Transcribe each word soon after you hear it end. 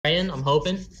I'm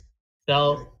hoping.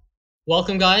 So,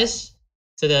 welcome guys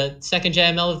to the second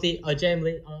JML of the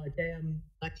JM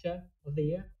lecture of the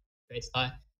year. Great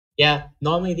start. Yeah,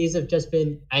 normally these have just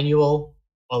been annual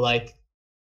or like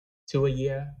 2 a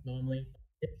year normally.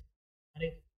 I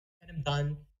get them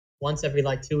done once every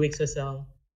like 2 weeks or so.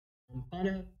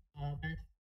 Connor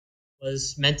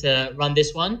was meant to run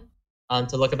this one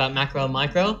to look about macro and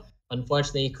micro.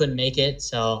 Unfortunately, he couldn't make it,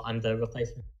 so I'm the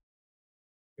replacement.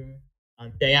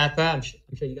 Jyapper, I'm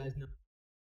sure you guys know.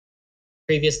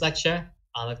 Previous lecture,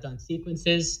 I've done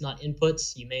sequences, not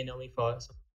inputs. You may know me for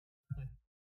something.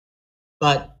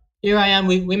 But here I am.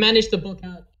 We managed to book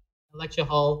out a lecture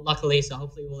hall, luckily, so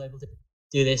hopefully we'll be able to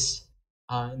do this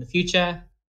in the future.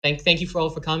 Thank you for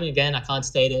all for coming again. I can't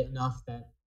state it enough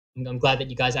that I'm glad that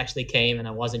you guys actually came and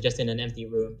I wasn't just in an empty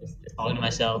room just talking to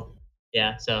myself.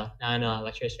 Yeah, so now I know how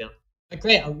lectures feel. But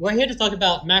great, we're here to talk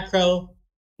about macro,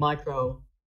 micro,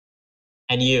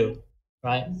 and you,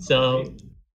 right? So,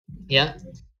 yeah.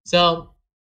 So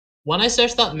when I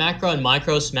searched up macro and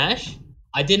micro Smash,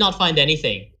 I did not find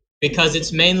anything because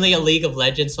it's mainly a League of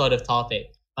Legends sort of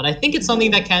topic. But I think it's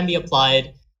something that can be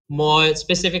applied more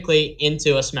specifically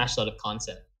into a Smash sort of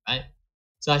concept, right?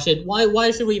 So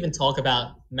why should we even talk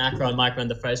about macro and micro in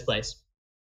the first place,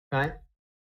 right?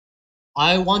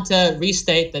 I want to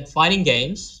restate that fighting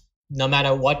games, no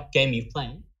matter what game you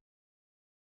play,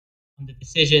 the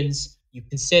decisions you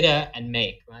consider and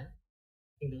make, right?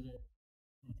 I think those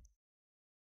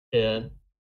are to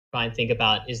try and think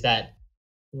about is that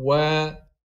we're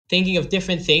thinking of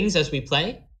different things as we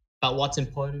play about what's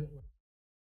important.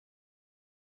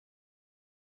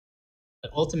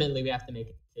 But ultimately, we have to make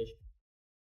a decision.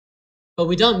 But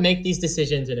we don't make these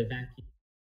decisions in a vacuum.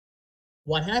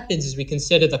 What happens is we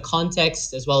consider the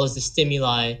context as well as the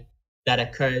stimuli that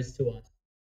occurs to us.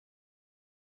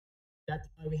 That's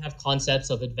why we have concepts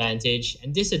of advantage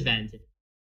and disadvantage.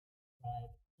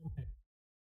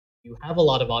 You have a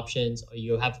lot of options or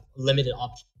you have limited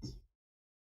options.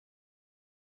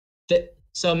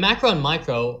 So macro and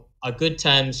micro are good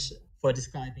terms for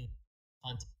describing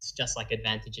context, just like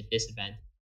advantage and disadvantage.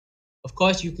 Of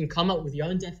course, you can come up with your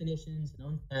own definitions and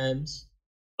own terms,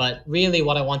 but really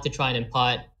what I want to try and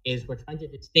impart is we're trying to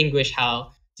distinguish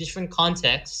how different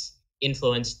contexts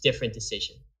influence different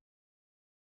decisions.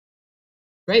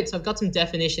 Great, so I've got some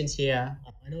definitions here.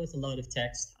 I know it's a load of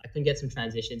text. I can get some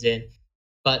transitions in.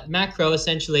 But macro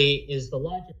essentially is the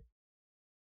largest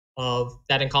of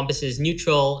that encompasses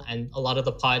neutral and a lot of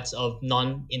the parts of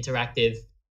non-interactive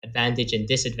advantage and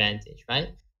disadvantage, right?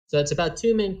 So it's about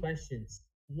two main questions.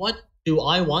 What do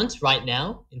I want right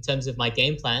now in terms of my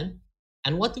game plan?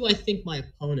 And what do I think my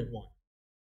opponent wants?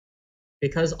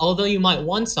 Because although you might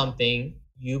want something,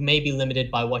 you may be limited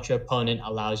by what your opponent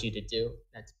allows you to do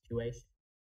in that situation.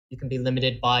 You can be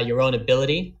limited by your own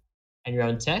ability and your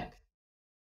own tech,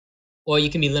 or you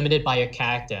can be limited by your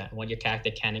character and what your character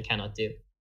can and cannot do.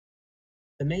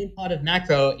 The main part of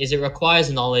macro is it requires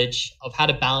knowledge of how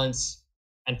to balance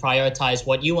and prioritize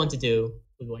what you want to do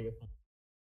with what your opponent.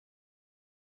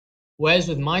 Whereas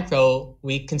with micro,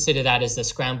 we consider that as the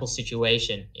scramble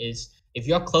situation, is if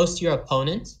you're close to your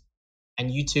opponent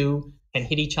and you two can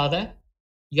hit each other,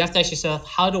 you have to ask yourself,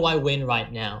 how do I win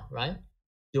right now, right?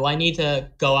 Do I need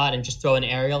to go out and just throw an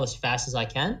aerial as fast as I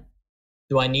can?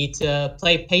 Do I need to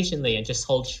play patiently and just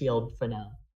hold shield for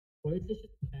now? Or is this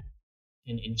just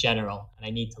in general and I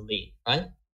need to lead, right?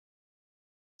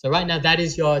 So right now that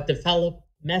is your developed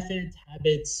methods,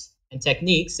 habits, and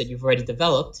techniques that you've already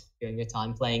developed during your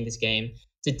time playing this game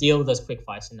to deal with those quick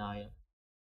fire scenarios.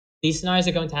 These scenarios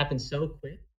are going to happen so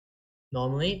quick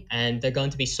normally, and they're going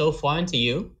to be so foreign to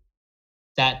you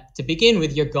that to begin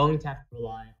with, you're going to have to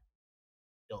rely on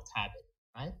built habit,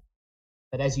 right?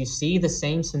 But as you see the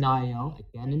same scenario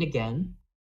again and again,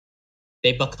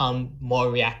 they become more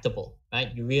reactable,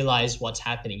 right? You realize what's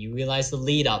happening. You realize the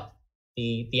lead up,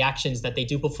 the actions that they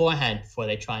do beforehand before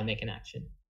they try and make an action.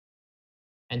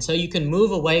 And so you can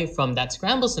move away from that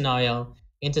scramble scenario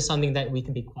into something that we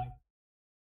can be quite.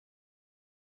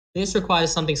 This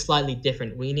requires something slightly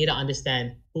different. We need to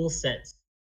understand tool sets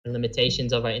and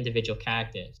limitations of our individual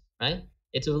characters, right?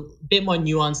 It's a bit more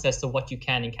nuanced as to what you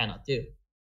can and cannot do.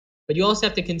 But you also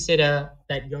have to consider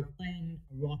that you're playing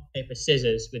rock, paper,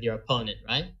 scissors with your opponent,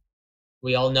 right?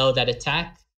 We all know that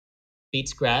attack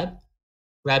beats grab,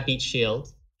 grab beats shield,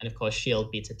 and of course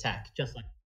shield beats attack, just like.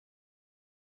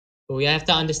 But we have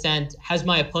to understand, has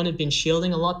my opponent been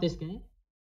shielding a lot this game?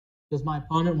 Does my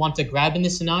opponent want to grab in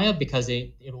this scenario because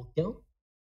it will kill?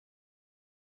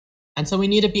 And so we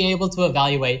need to be able to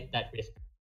evaluate that risk.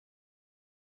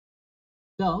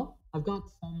 So I've got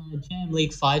some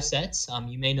JMLeague 5 sets.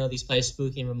 You may know these players,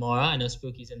 Spooky and Remora. I know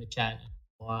Spooky's in the chat.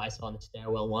 Or I saw on the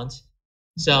stairwell once.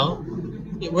 So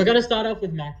we're going to start off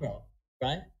with macro,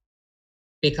 right?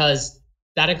 Because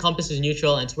that encompasses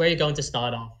neutral, and it's where you're going to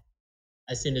start off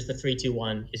as soon as the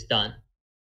 3-2-1 is done.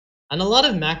 And a lot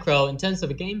of macro, in terms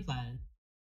of a game plan,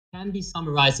 can be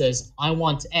summarized as I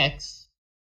want X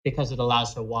because it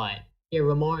allows for Y. Here,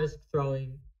 Remora is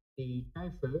throwing the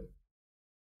cherry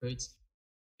fruits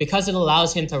because it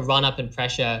allows him to run up and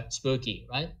pressure Spooky,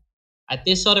 right? At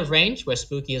this sort of range where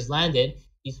Spooky has landed,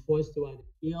 he's forced to either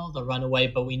shield or run away,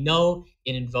 but we know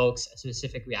it invokes a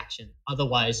specific reaction.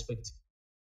 Otherwise, Spooky's...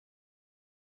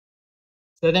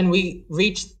 So then we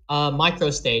reach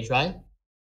micro stage, right?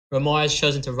 Remora has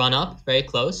chosen to run up very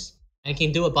close and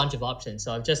can do a bunch of options.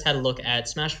 So I've just had a look at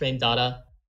smash frame data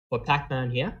for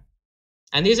Pac-Man here.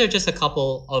 And these are just a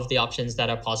couple of the options that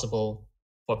are possible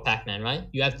for Pac-Man, right?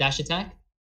 You have dash attack,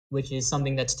 which is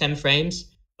something that's 10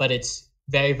 frames, but it's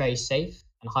very, very safe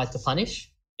and hard to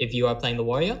punish if you are playing the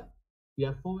warrior. You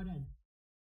have forward end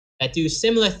that do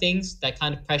similar things that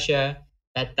kind of pressure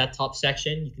that top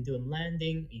section. You can do them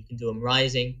landing, you can do them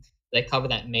rising. They cover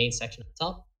that main section at the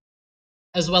top.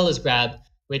 As well as grab,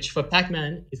 which for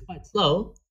Pac-Man is quite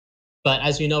slow, but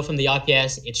as we know from the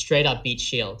RPS, it straight up beats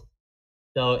shield.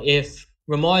 So if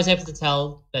Remora is able to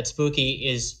tell that Spooky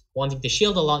is wanting to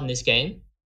shield a lot in this game,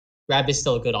 grab is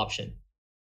still a good option.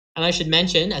 And I should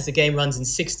mention, as the game runs in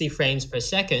 60 frames per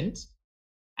second,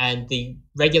 and the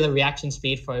regular reaction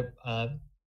speed for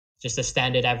just a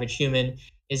standard average human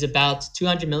is about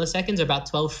 200 milliseconds, about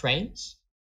 12 frames,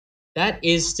 that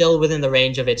is still within the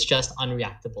range of it's just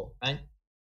unreactable, right?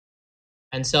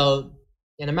 And so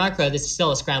in a macro, this is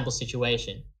still a scramble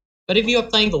situation. But if you're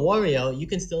playing the Wario, you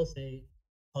can still say,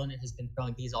 opponent has been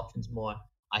throwing these options more.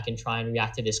 I can try and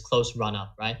react to this close run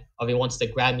up, right? Or if he wants to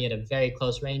grab me at a very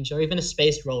close range or even a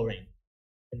spaced roll range,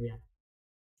 I can react.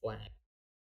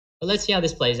 But let's see how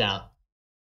this plays out.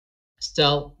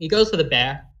 So he goes for the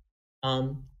bear,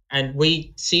 and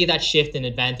we see that shift in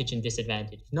advantage and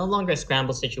disadvantage. No longer a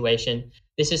scramble situation.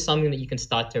 This is something that you can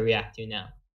start to react to now.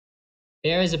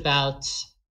 There is about,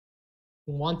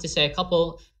 I want to say a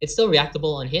couple, it's still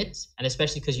reactable on hits, and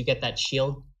especially because you get that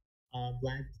shield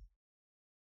lag.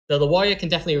 So the warrior can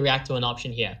definitely react to an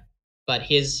option here, but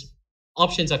his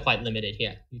options are quite limited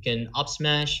here. You can up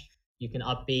smash, you can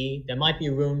up B. There might be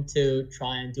room to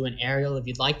try and do an aerial if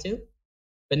you'd like to,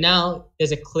 but now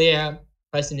there's a clear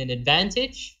person in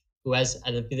advantage who has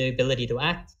the ability to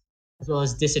act, as well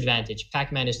as disadvantage.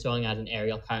 Pac-Man is throwing out an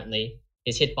aerial currently.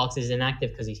 His hitbox is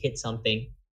inactive because he's hit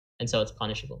something, and so it's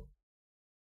punishable.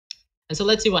 And so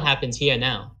let's see what happens here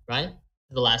now, right?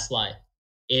 The last slide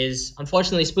is,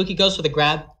 unfortunately, Spooky goes for the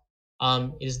grab.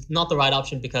 It is not the right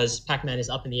option because Pac-Man is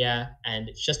up in the air and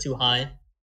it's just too high.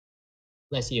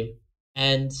 Bless you.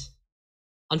 And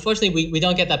unfortunately, we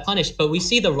don't get that punished, but we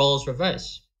see the roles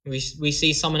reverse. We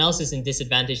see someone else is in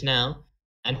disadvantage now,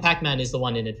 and Pac-Man is the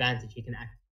one in advantage. He can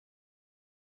act.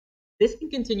 This can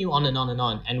continue on and on and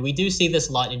on, and we do see this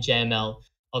a lot in JML,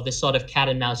 of this sort of cat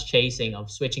and mouse chasing of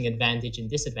switching advantage and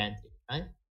disadvantage, right?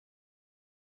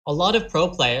 A lot of pro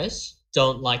players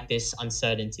don't like this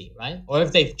uncertainty, right? Or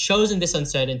if they've chosen this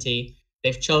uncertainty,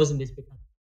 they've chosen this because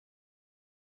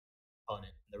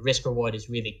the risk reward is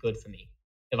really good for me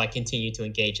if I continue to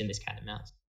engage in this cat and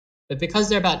mouse. But because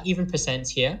they're about even percents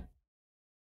here,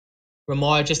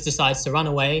 Remora just decides to run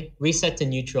away, reset to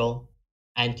neutral,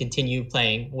 and continue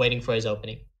playing, waiting for his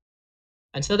opening.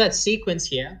 And so that sequence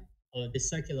here, or this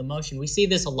circular motion, we see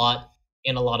this a lot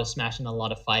in a lot of Smash and a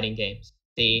lot of fighting games.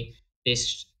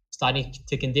 This starting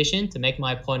to condition to make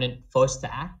my opponent forced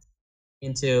to act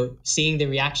into seeing the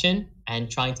reaction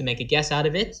and trying to make a guess out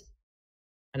of it.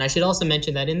 And I should also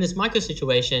mention that in this micro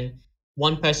situation,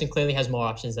 one person clearly has more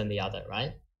options than the other,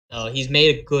 right? So he's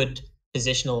made a good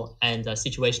positional and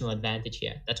situational advantage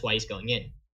here. That's why he's going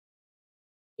in.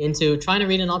 Into trying to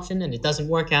read an option and it doesn't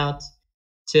work out,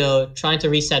 to trying to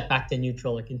reset back to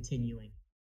neutral and continuing.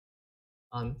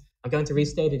 I'm going to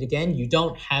restate it again. You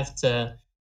don't have to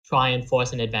try and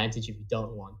force an advantage if you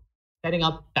don't want. Setting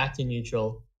up back to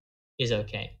neutral is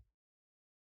okay.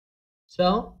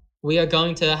 So we are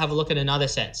going to have a look at another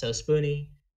set. So Spoonie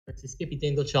versus Skippy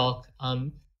Dinglechalk.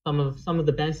 Some of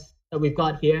the best that we've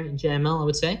got here in JML, I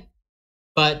would say.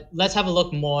 But let's have a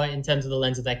look more in terms of the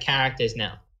lens of their characters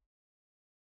now.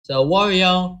 So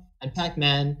Wario and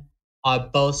Pac-Man are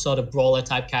both sort of brawler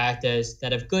type characters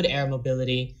that have good air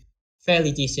mobility,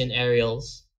 fairly decent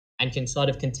aerials, and can sort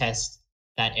of contest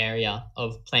that area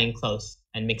of playing close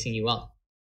and mixing you up.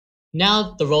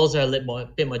 Now the roles are a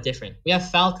bit more different. We have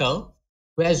Falco,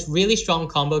 who has really strong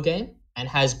combo game, and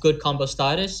has good combo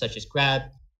starters such as grab,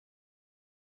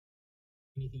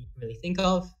 anything you can really think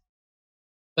of,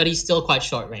 but he's still quite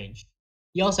short range.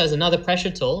 He also has another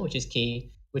pressure tool, which is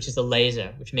key, which is the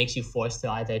laser, which makes you forced to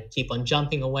either keep on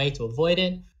jumping away to avoid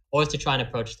it, or to try and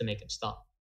approach to make him stop.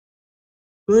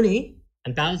 Spoonie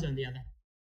and Bowser, on the other hand,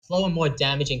 slower, more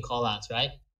damaging callouts,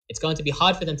 right? It's going to be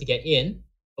hard for them to get in,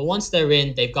 but once they're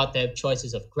in, they've got their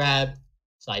choices of grab,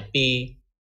 side B,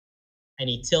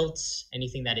 any tilts,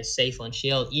 anything that is safe on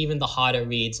shield, even the harder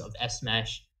reads of F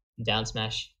smash, down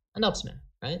smash, and up smash,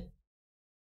 right?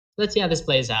 Let's see how this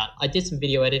plays out. I did some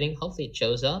video editing. Hopefully it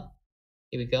shows up.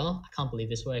 Here we go. I can't believe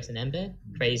this works in embed.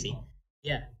 Crazy.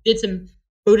 Yeah, did some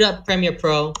booted up Premiere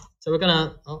Pro. So we're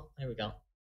gonna, oh, there we go.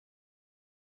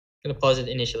 Gonna pause it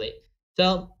initially.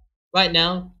 So right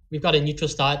now we've got a neutral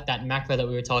start, that macro that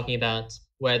we were talking about,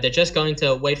 where they're just going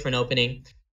to wait for an opening.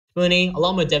 Spoonie, a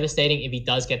lot more devastating if he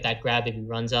does get that grab, if he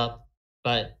runs up.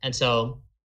 And so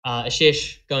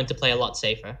Ashish going to play a lot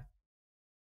safer.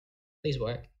 Please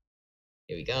work.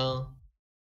 Here we go.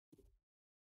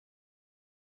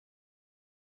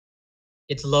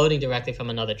 It's loading directly from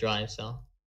another drive, so.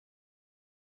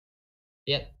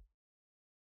 Yep.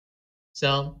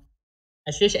 So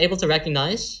Ashish able to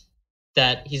recognize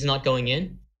that he's not going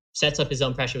in, sets up his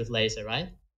own pressure with laser, right?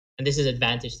 And this is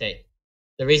advantage state.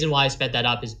 The reason why I sped that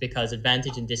up is because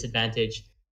advantage and disadvantage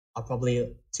are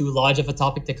probably too large of a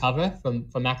topic to cover from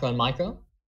macro and micro.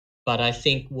 But I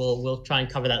think we'll try and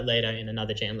cover that later in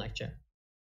another JM lecture.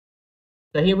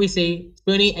 So here we see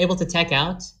Spoonie able to tech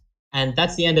out, and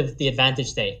that's the end of the advantage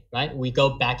state, right? We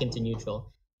go back into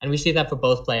neutral. And we see that for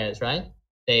both players, right?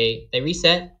 They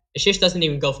reset. Ashish doesn't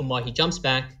even go for more. He jumps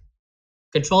back,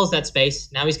 controls that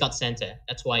space. Now he's got center.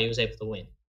 That's why he was able to win,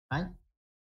 right?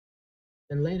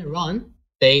 Then later on,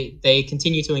 they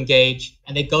continue to engage,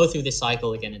 and they go through this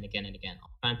cycle again and again and again.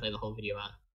 I'll try and play the whole video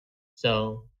out,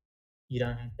 so you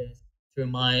don't have to through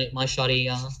my shoddy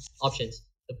options.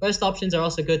 The burst options are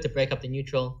also good to break up the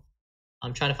neutral.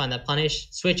 I'm trying to find that punish,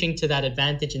 switching to that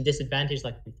advantage and disadvantage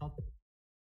like we talked about.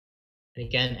 And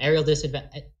again, aerial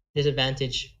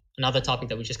disadvantage, another topic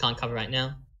that we just can't cover right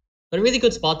now. But a really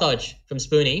good spot dodge from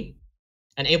Spoonie,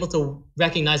 and able to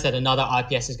recognize that another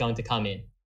RPS is going to come in.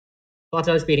 Spot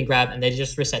dodge, beating grab, and they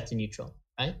just reset to neutral,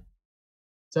 right?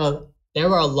 So there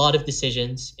were a lot of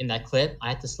decisions in that clip. I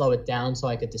had to slow it down so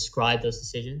I could describe those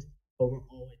decisions, but we're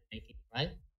always making,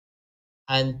 right?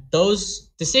 And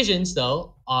those decisions,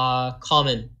 though, are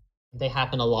common. They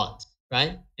happen a lot,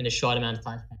 right? In a short amount of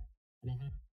time.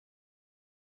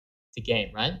 To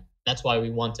game, right? That's why we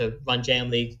want to run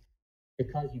JMLeague,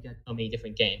 because you get so many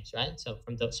different games, right? So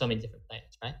from so many different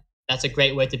players, right? That's a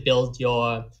great way to build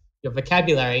your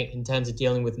vocabulary in terms of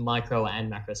dealing with micro and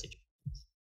macro situations.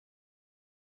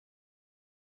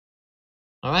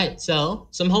 All right, so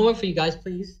some homework for you guys,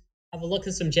 please. Have a look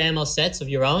at some JML sets of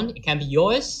your own. It can be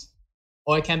yours,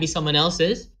 or it can be someone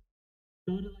else's.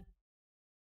 And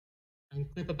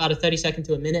clip about a 30-second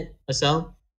to a minute or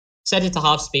so. Set it to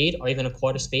half speed or even a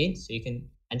quarter speed, so you can,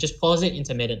 and just pause it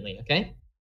intermittently, okay?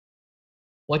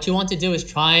 What you want to do is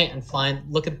try and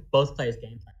look at both players'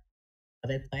 gameplay. Are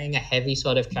they playing a heavy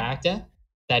sort of character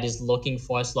that is looking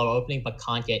for a slow opening but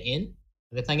can't get in?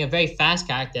 Are they playing a very fast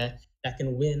character that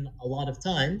can win a lot of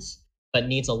times but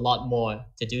needs a lot more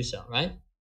to do so, right?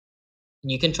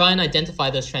 And you can try and identify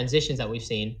those transitions that we've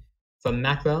seen from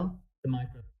macro to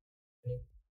micro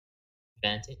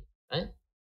advantage, right?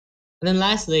 And then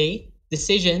lastly,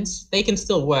 decisions, they can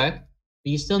still work, but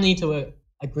you still need to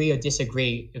agree or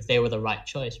disagree if they were the right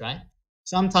choice, right?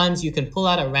 Sometimes you can pull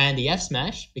out a randy F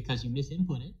smash because you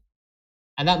misinputted,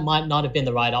 and that might not have been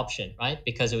the right option, right?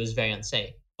 Because it was very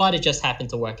unsafe, but it just happened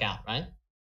to work out, right?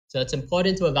 So it's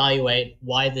important to evaluate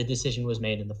why the decision was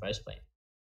made in the first place.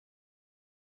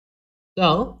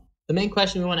 So the main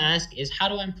question we want to ask is, how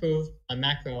do I improve on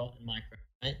macro and micro,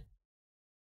 right?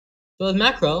 So with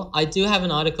macro, I do have an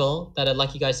article that I'd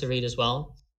like you guys to read as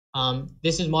well.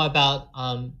 This is more about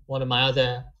one of my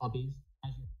other hobbies.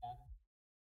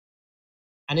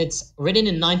 And it's written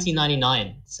in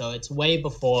 1999, so it's way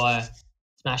before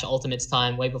Smash Ultimate's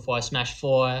time, way before Smash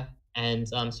 4 and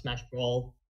Smash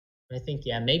Brawl. And I think,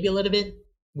 yeah, maybe a little bit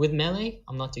with Melee,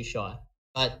 I'm not too sure.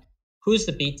 But who's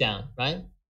the beatdown, right?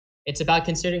 It's about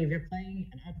considering if you're playing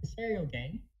an adversarial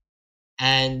game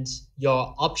and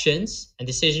your options and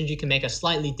decisions you can make are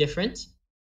slightly different,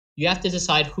 you have to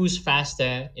decide who's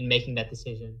faster in making that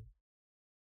decision.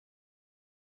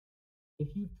 If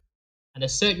you and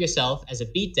assert yourself as a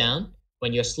beatdown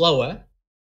when you're slower,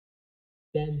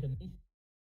 then the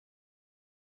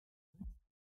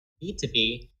need to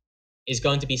be is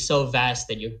going to be so vast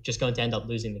that you're just going to end up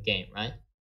losing the game, right?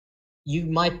 you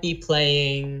might be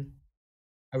playing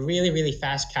a really, really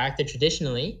fast character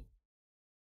traditionally.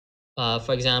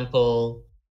 For example,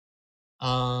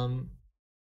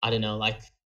 I don't know, like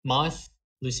Marth,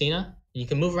 Lucina. You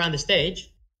can move around the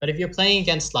stage, but if you're playing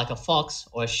against like a Fox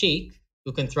or a Sheik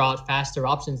who can throw out faster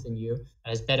options than you, that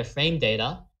has better frame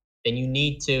data, then you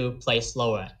need to play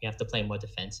slower. You have to play more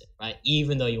defensive, right?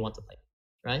 Even though you want to play,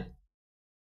 right?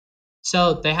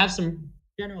 So they have some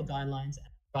general guidelines. I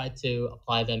try to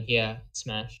apply them here at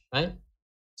Smash, right?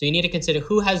 So you need to consider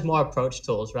who has more approach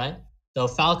tools, right? So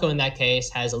Falco in that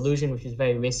case has illusion, which is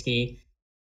very risky.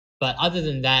 But other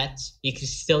than that, he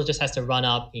still just has to run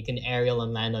up. He can aerial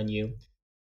and land on you.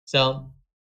 So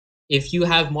if you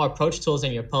have more approach tools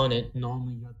than your opponent,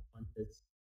 normally you're the one that's.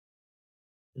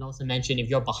 And also mention if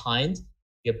you're behind,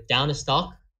 you're down a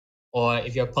stock, or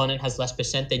if your opponent has less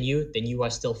percent than you are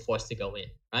still forced to go in,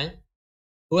 right?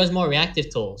 Who has more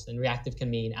reactive tools? And reactive can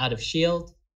mean out of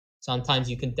shield. Sometimes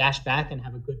you can dash back and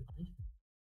have a good punch.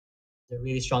 A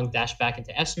really strong dash back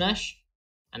into F smash.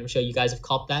 And I'm sure you guys have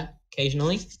copped that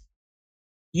occasionally.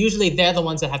 Usually they're the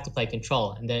ones that have to play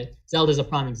control, and Zelda's a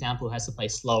prime example who has to play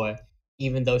slower,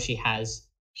 even though she has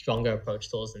stronger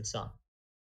approach tools than some,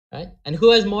 right? And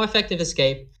who has more effective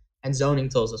escape and zoning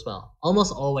tools as well?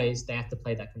 Almost always they have to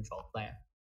play that control player.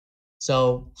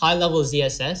 So high level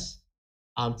ZSS,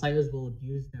 players will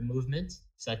abuse their movement,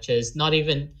 such as not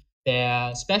even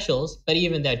their specials, but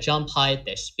even their jump height,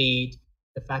 their speed,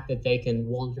 the fact that they can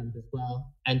wall jump as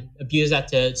well, and abuse that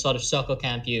to sort of circle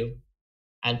camp you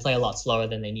and play a lot slower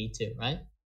than they need to, right?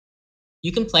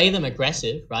 You can play them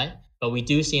aggressive, right? But we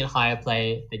do see in higher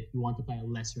play that you want to play a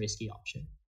less risky option,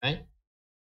 right?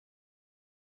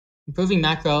 Improving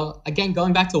macro, again,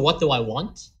 going back to what do I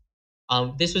want?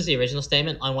 This was the original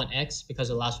statement, I want X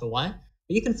because it allows for Y.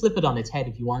 But you can flip it on its head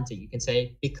if you want to. You can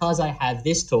say, because I have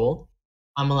this tool,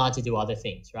 I'm allowed to do other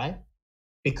things, right?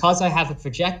 Because I have a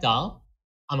projectile,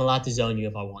 I'm allowed to zone you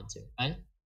if I want to, right?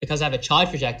 Because I have a charge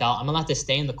projectile, I'm allowed to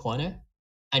stay in the corner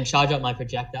and charge up my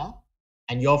projectile,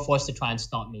 and you're forced to try and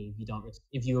stop me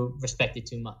if you respect it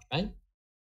too much, right?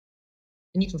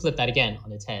 And you can flip that again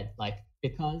on its head, like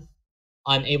because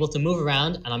I'm able to move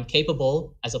around and I'm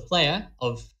capable as a player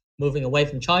of moving away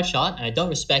from charge shot and I don't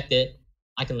respect it,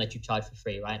 I can let you charge for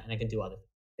free, right? And I can do other things.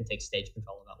 I can take stage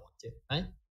control if I want to, right?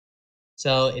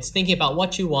 So it's thinking about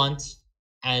what you want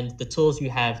and the tools you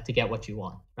have to get what you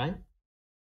want, right?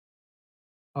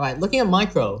 All right, looking at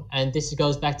micro, and this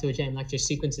goes back to a JMLectures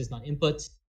sequences, not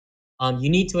inputs. You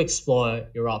need to explore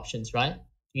your options, right?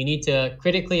 You need to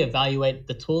critically evaluate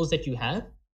the tools that you have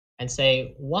and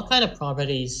say, what kind of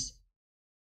properties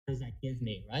does that give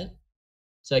me, right?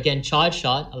 So again, charge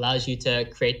shot allows you to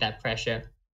create that pressure.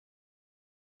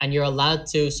 And you're allowed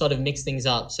to sort of mix things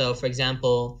up. So for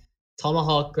example,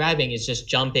 tomahawk grabbing is just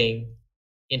jumping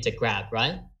into grab,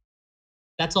 right?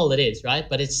 That's all it is, right?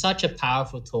 But it's such a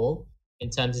powerful tool in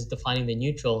terms of defining the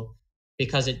neutral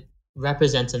because it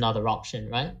represents another option,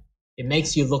 right? It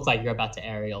makes you look like you're about to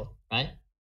aerial, right?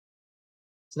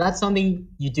 So that's something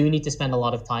you do need to spend a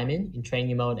lot of time in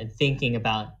training mode and thinking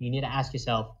about. You need to ask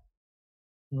yourself,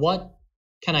 what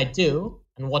can I do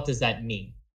and what does that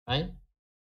mean, right?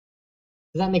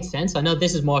 Does that make sense? I know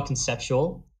this is more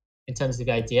conceptual in terms of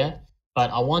the idea,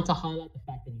 but I want to highlight the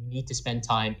fact that you need to spend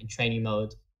time in training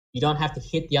mode. You don't have to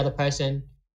hit the other person.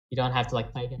 You don't have to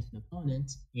like play against an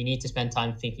opponent. You need to spend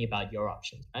time thinking about your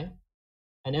options, right?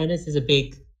 And Ernest is a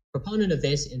big proponent of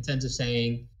this in terms of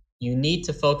saying you need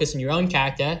to focus on your own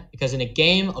character because in a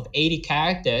game of 80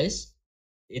 characters,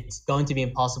 it's going to be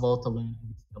impossible to learn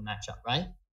every single matchup, right?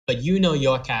 But you know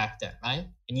your character, right?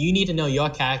 And you need to know your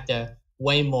character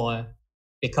way more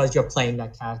because you're playing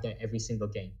that character every single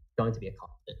game. It's going to be a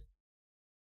constant.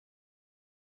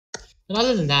 But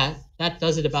other than that, that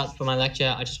does it about for my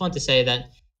lecture. I just want to say that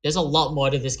there's a lot more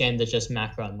to this game than just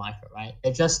macro and micro, right?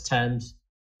 They're just terms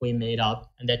we made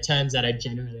up, and they're terms that are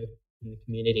generated in the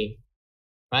community,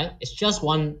 right? It's just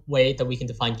one way that we can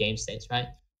define game states, right?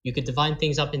 You could divide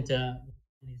things up into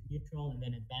neutral and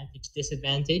then advantage,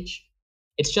 disadvantage.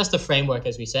 It's just a framework,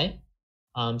 as we say.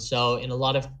 So in a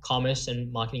lot of commerce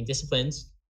and marketing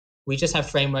disciplines, we just have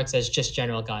frameworks as just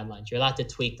general guidelines. You're allowed to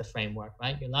tweak the framework,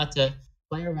 right? You're allowed to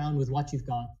play around with what you've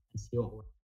got and see what works.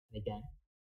 And again,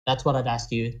 that's what I'd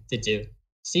ask you to do.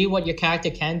 See what your character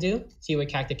can do, see what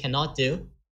your character cannot do.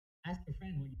 Ask your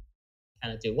friend what you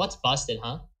cannot do. What's busted,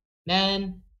 huh?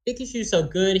 Man, Pikashu's so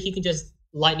good, he can just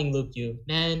lightning loop you.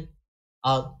 Man,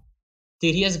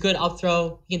 dude, he has a good up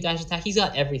throw, he can dash attack, he's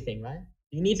got everything, right?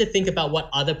 You need to think about what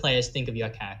other players think of your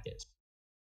characters.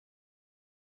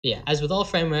 But yeah, as with all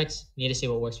frameworks, you need to see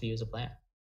what works for you as a player.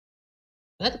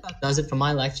 That about does it for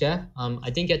my lecture. I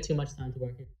didn't get too much time to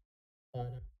work it. Here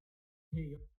you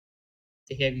go.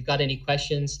 To hear if you've got any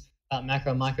questions about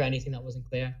macro, micro, anything that wasn't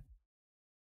clear.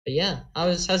 But yeah,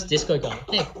 how's Discord going?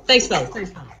 Hey, thanks, fellas.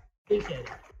 Appreciate it.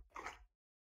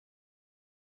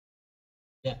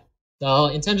 Yeah. So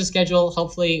in terms of schedule,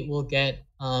 hopefully we'll get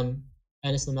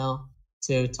Ernest Lamel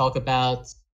to talk about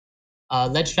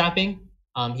ledge trapping.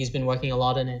 He's been working a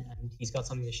lot on it, and he's got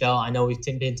something to show. I know we've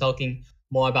been talking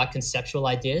more about conceptual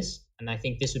ideas, and I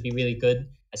think this would be really good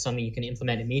as something you can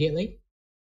implement immediately.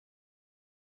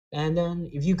 And then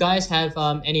if you guys have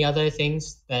any other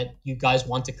things that you guys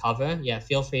want to cover, yeah,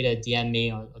 feel free to DM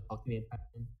me or talk to me about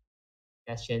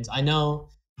suggestions. I know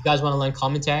you guys want to learn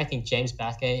commentary. I think James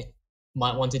Backgate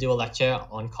might want to do a lecture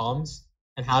on comms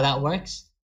and how that works.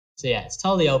 So yeah, it's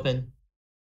totally open.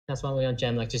 That's why we're on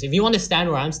JMLectures. If you want to stand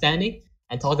where I'm standing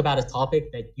and talk about a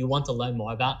topic that you want to learn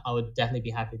more about, I would definitely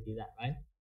be happy to do that, right?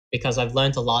 Because I've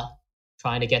learned a lot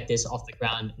trying to get this off the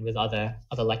ground with other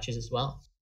lectures as well.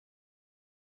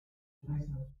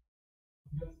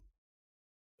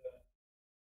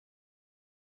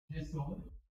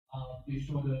 Be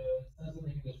sure to send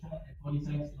something in the chat in 20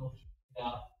 seconds and I'll shoot it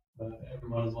out for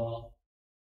everyone as well.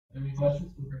 Any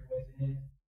questions? Feel free to raise your hand.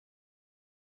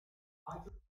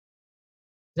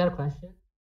 Is that a question?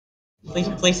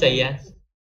 Please say yes.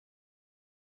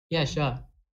 Yeah, sure.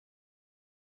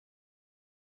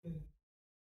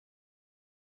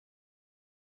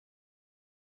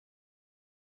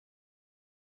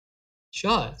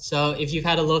 Sure. So if you've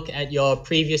had a look at your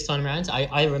previous time rounds,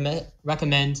 I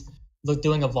recommend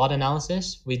doing a VOD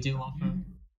analysis. We do offer.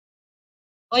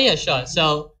 Oh yeah, sure.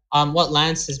 So what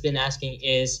Lance has been asking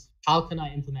is how can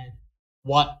I implement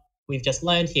what we've just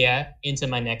learned here into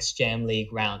my next JMLeague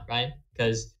round, right?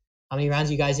 Because how many rounds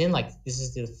are you guys in? Like this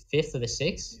is the 5th or the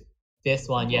 6th? 5th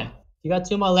one, yeah. You got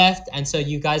 2 more left, and so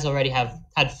you guys already have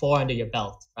had 4 under your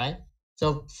belt, right?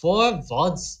 So 4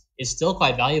 VODs is still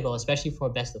quite valuable, especially for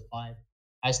a best of 5,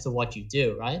 as to what you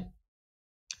do, right?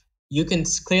 You can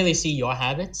clearly see your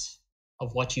habits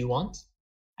of what you want,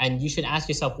 and you should ask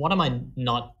yourself, what am I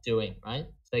not doing, right?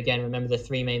 So again, remember the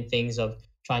 3 main things of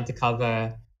trying to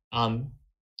cover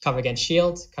against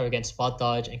shield, cover against spot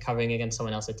dodge, and covering against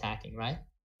someone else attacking, right?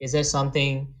 Is there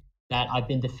something that I've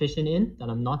been deficient in that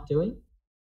I'm not doing?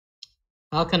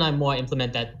 How can I more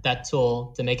implement that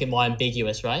tool to make it more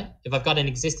ambiguous, right? If I've got an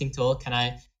existing tool, can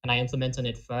I implement on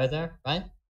it further, right?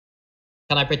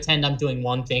 Can I pretend I'm doing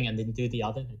one thing and then do the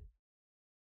other?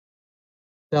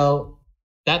 So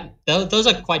those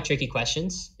are quite tricky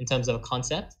questions in terms of a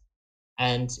concept.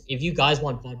 And if you guys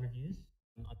want VOD reviews,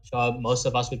 I'm sure most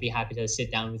of us would be happy to sit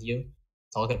down with you,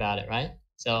 talk about it, right?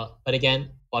 So, but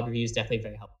again, VOD review is definitely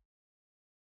very helpful.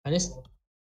 Ernest?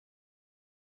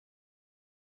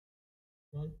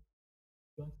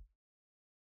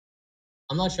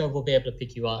 I'm not sure if we'll be able to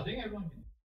pick you up. I think everyone can.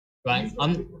 Right?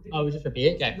 We just repeat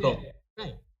it? Yeah, cool. Yeah.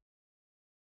 Right.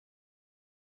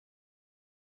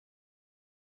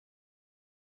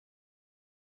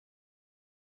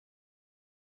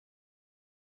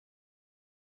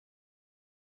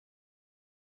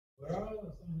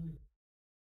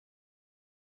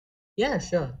 Yeah,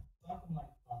 sure.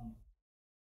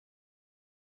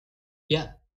 Yeah.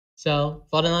 So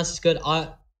VOD analysis is good.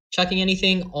 Chucking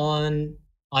anything on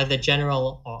either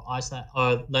general or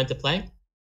learn to play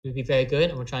would be very good,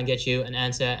 and we'll try and get you an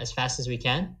answer as fast as we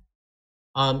can.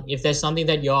 If there's something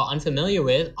that you're unfamiliar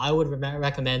with, I would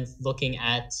recommend looking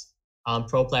at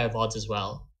pro player VODs as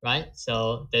well, right?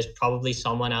 So there's probably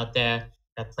someone out there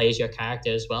that plays your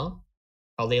character as well,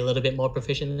 probably a little bit more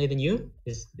proficiently than you,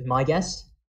 is my guess.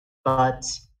 But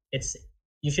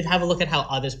you should have a look at how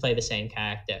others play the same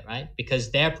character, right? Because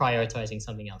they're prioritizing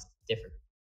something else different.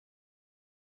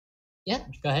 Yeah,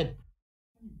 go ahead.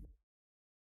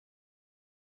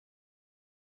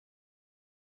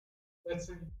 Let's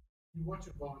say you watch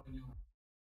a VOD and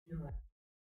you're like,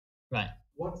 right.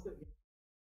 What's the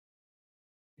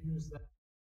use that?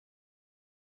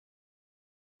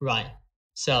 Right.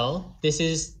 So this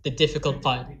is the difficult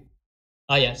part.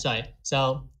 Oh yeah, sorry.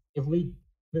 So if we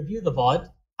review the VOD,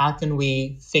 how can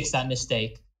we fix that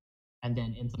mistake and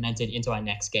then implement it into our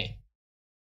next game?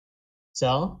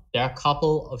 So there are a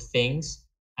couple of things,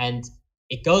 and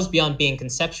it goes beyond being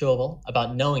conceptual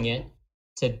about knowing it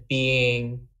to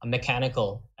being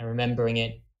mechanical and remembering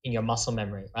it in your muscle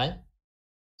memory, right?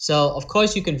 So of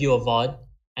course you can view a VOD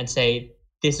and say,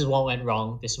 this is what went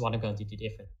wrong, this is what I'm going to do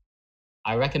different.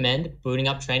 I recommend booting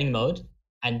up training mode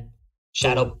and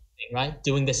shadow, right?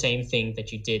 Doing the same thing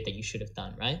that you did that you should have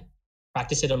done, right?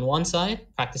 Practice it on one side,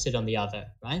 practice it on the other,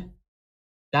 right?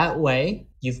 That way,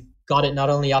 you've got it not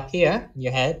only up here in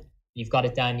your head, you've got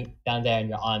it down there in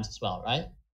your arms as well, right?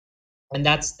 And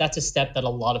that's a step that a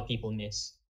lot of people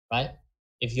miss, right?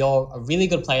 If you're a really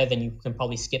good player, then you can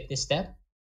probably skip this step.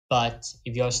 But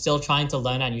if you're still trying to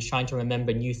learn and you're trying to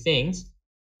remember new things,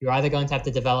 you're either going to have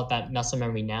to develop that muscle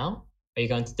memory now, or you're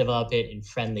going to develop it in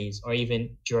friendlies or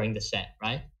even during the set,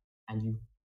 right? And you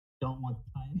don't want to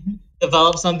try and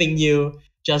develop something new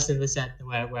just in the set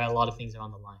where a lot of things are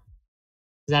on the line.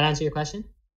 Does that answer your question?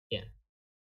 Yeah.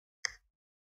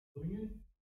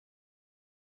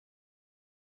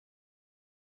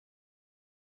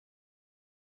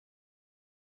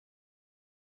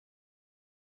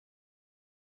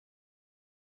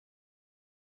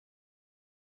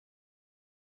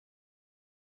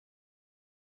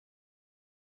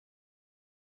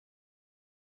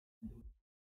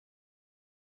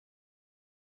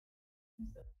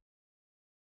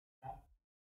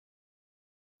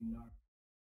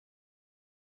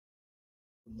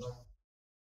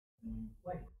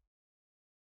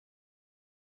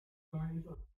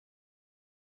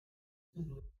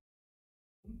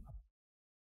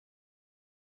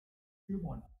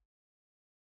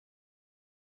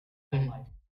 Mhm.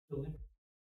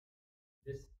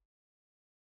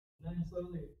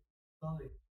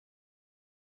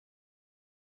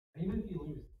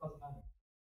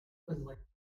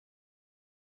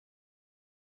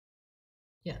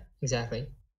 Yeah, exactly.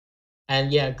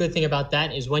 And yeah, good thing about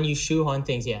that is when you shoehorn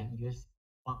things, yeah, you just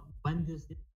when does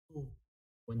this go?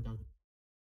 When does it?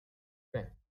 Right.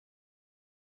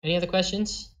 Any other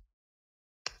questions?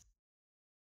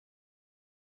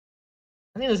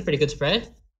 I think that was a pretty good spread.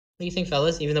 What do you think,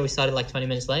 fellas? Even though we started like 20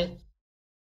 minutes late.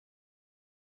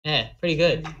 Yeah, pretty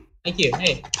good. Thank you.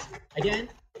 Hey, again,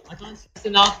 I can't stress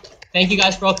enough. Thank you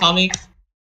guys for all coming.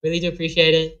 Really do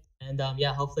appreciate it. And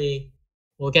yeah, hopefully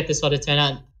we'll get this sort of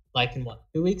turnout like in what,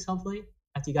 2 weeks, hopefully?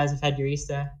 After you guys have had your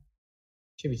Easter.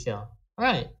 Should be chill. All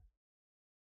right.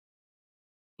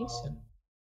 Think so.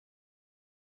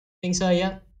 Think so,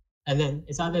 yeah. And then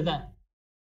it's either that.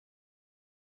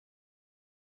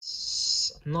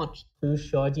 I'm not too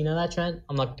sure. Do you know that, Trent?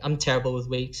 I'm terrible with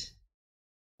weeks.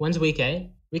 When's week 8?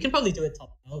 We can probably do it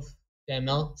top 12.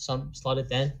 JML, some slotted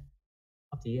then.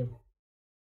 Up to you.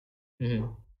 Mm-hmm.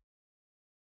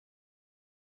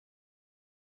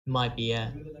 Might be,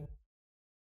 yeah.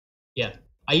 Yeah.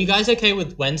 Are you guys okay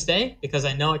with Wednesday? Because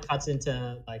I know it cuts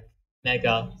into like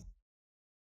mega.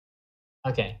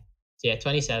 Okay. So yeah,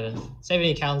 27. Save it in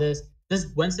your calendars. Does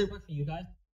Wednesday work for you guys?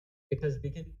 Because we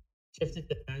can shift it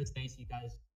to Thursday so you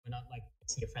guys, we're not like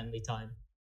missing a friendly time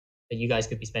that you guys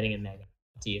could be spending in mega.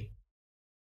 Up to you.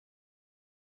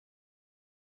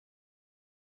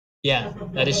 Yeah,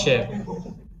 that is true.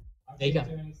 There you go.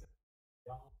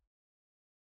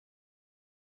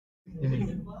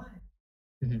 Mhm.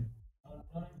 Mhm.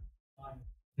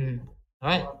 Mhm. All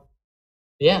right.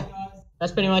 Yeah,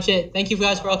 that's pretty much it. Thank you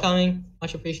guys for all coming.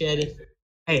 Much appreciated.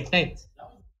 Hey, thanks.